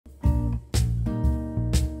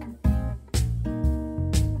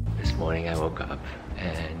morning I woke up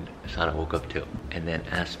and Sana woke up too and then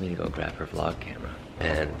asked me to go grab her vlog camera.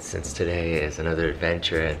 And since today is another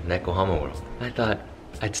adventure in Nekohama world, I thought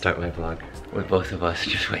I'd start my vlog with both of us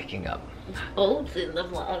just waking up. Both in the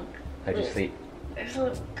vlog. How'd you sleep? It's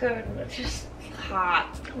so good, it's just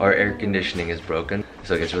hot. Our air conditioning is broken,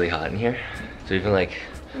 so it gets really hot in here. So even like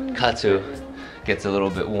Katsu gets a little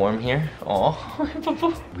bit warm here. Oh,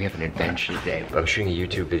 we have an adventure today. I'm shooting a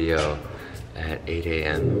YouTube video at 8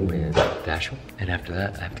 a.m. with Dashu, and after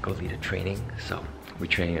that I have to go lead a training. So we're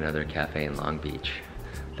training another cafe in Long Beach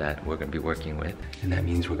that we're gonna be working with, and that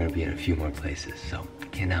means we're gonna be in a few more places. So I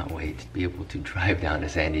cannot wait to be able to drive down to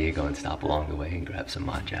San Diego and stop along the way and grab some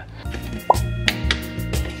matcha.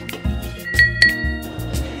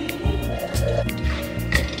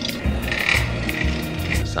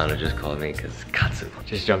 Sana just called me because Katsu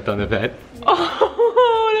just jumped on the bed.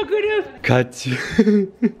 Oh, look at him!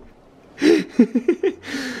 Katsu.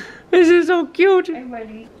 This is so cute. I'm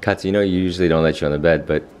ready. Katsu, you know you usually don't let you on the bed,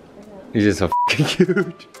 but he's just so f***ing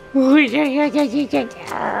cute.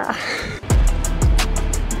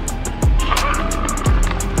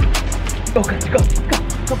 Go, Katsu,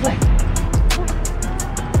 go play.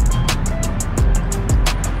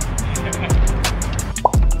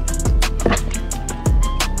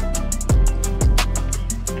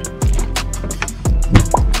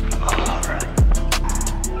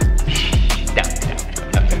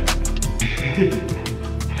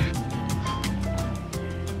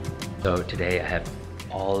 So today I have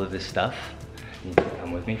all of this stuff. You need to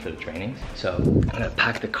come with me for the trainings. So I'm gonna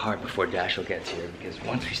pack the car before Dashiell gets here because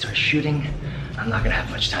once we start shooting, I'm not gonna have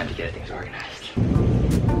much time to get things organized.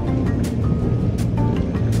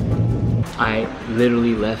 I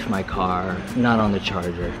literally left my car not on the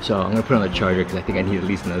charger. So I'm gonna put it on the charger because I think I need at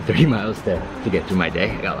least another 30 miles to get through my day.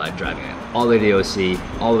 I got a lot of driving all the way to the OC,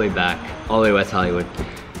 all the way back, all the way to West Hollywood.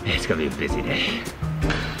 It's gonna be a busy day.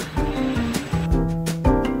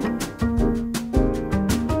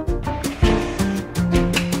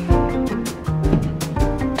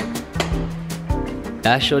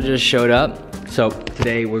 Dashiell just showed up. So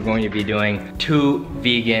today we're going to be doing 2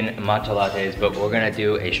 vegan matcha lattes, but we're gonna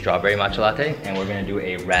do a strawberry matcha latte and we're gonna do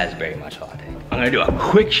a raspberry matcha latte. I'm gonna do a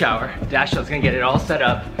quick shower. Dashiell's gonna get it all set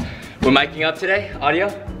up. We're miking up today, audio?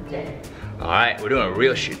 Yeah. All right, we're doing a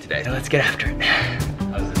real shoot today. So let's get after it.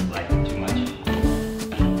 How's this lighting too much?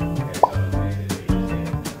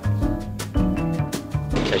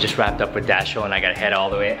 So I just wrapped up with Dashiell and I gotta head all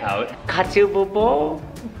the way out. Katsu boo boo.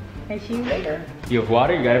 I'll see you later. You have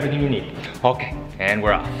water, you got everything you need. Okay, and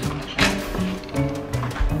we're off.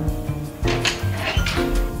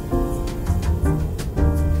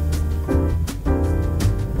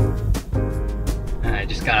 I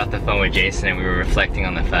just got off the phone with Jason and we were reflecting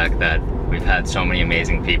on the fact that we've had so many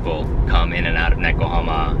amazing people come in and out of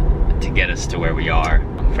Nekohama to get us to where we are.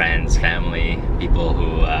 Friends, family, people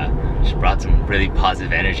who just brought some really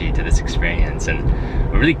positive energy to this experience, and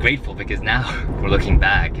we're really grateful because now we're looking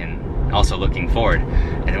back and also looking forward,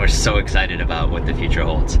 and we're so excited about what the future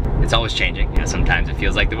holds. It's always changing. You know, sometimes it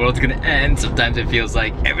feels like the world's gonna end, sometimes it feels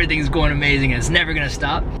like everything's going amazing and it's never gonna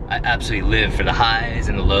stop. I absolutely live for the highs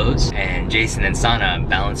and the lows, and Jason and Sana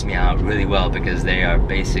balance me out really well because they are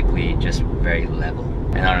basically just very level.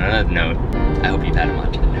 And on another note, I hope you've had a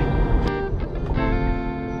matcha today.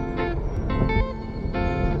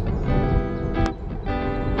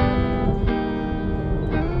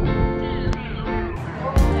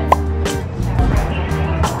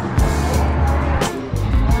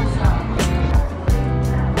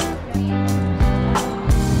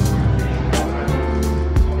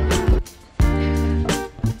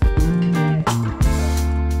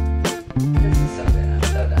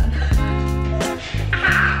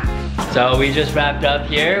 So we just wrapped up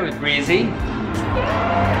here with Breezy.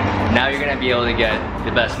 Now you're gonna be able to get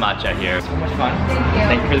the best matcha here. So much fun. Thank you.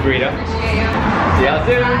 Thank you for the burrito. Appreciate you. See y'all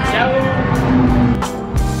soon. Ciao.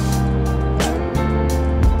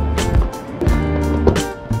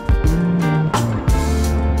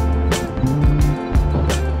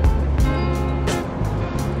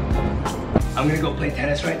 I'm gonna go play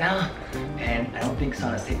tennis right now, and I don't think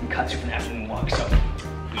Sana's taking Katsu for an afternoon walk, so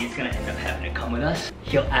he's gonna end up having to come with us.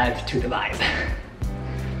 He'll add to the vibe.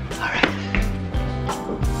 All right.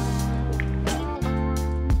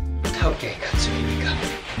 Okay, Katsu, here we go.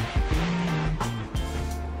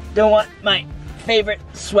 Don't want my favorite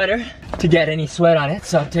sweater to get any sweat on it,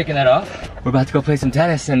 so I'm taking that off. We're about to go play some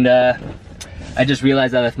tennis, and I just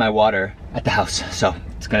realized I left my water at the house, so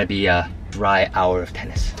it's gonna be a dry hour of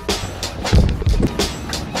tennis.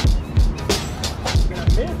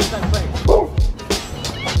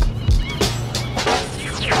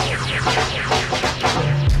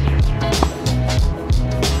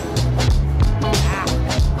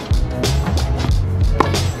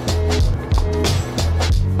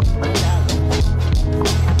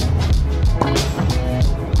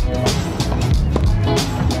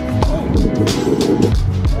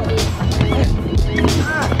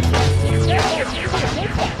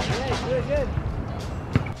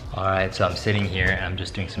 So I'm sitting here and I'm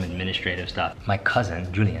just doing some administrative stuff. My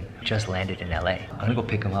cousin, Julian, just landed in LA. I'm gonna go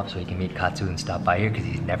pick him up so he can meet Katsu and stop by here because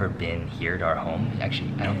he's never been here to our home.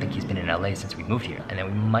 Actually, I don't think he's been in LA since we moved here. And then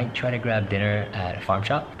we might try to grab dinner at a farm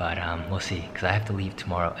shop, but we'll see. Because I have to leave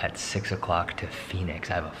tomorrow at 6 o'clock to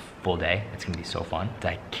Phoenix. I have a full day. It's gonna be so fun.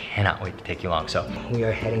 I cannot wait to take you along. So we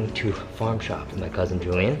are heading to farm shop with my cousin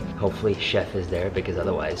Julian. Hopefully Chef is there because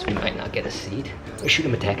otherwise we might not get a seat. We'll shoot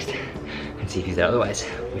him a text and see if he's there. Otherwise,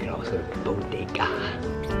 we can always go to Bodega.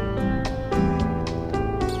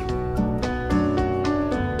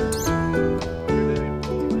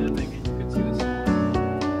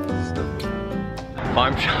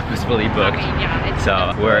 Farm shop is fully booked,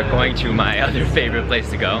 so we're going to my other favorite place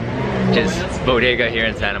to go, which is Bodega here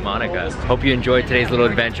in Santa Monica. Hope you enjoyed today's little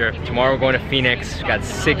adventure. Tomorrow we're going to Phoenix. We've got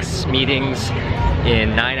 6 meetings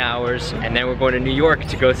in 9 hours, and then we're going to New York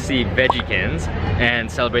to go see Veggykins and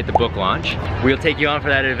celebrate the book launch. We'll take you on for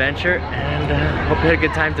that adventure, and hope you had a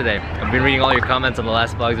good time today. I've been reading all your comments on the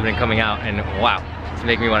last vlogs that have been coming out, and wow, it's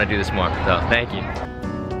making me want to do this more, so thank you.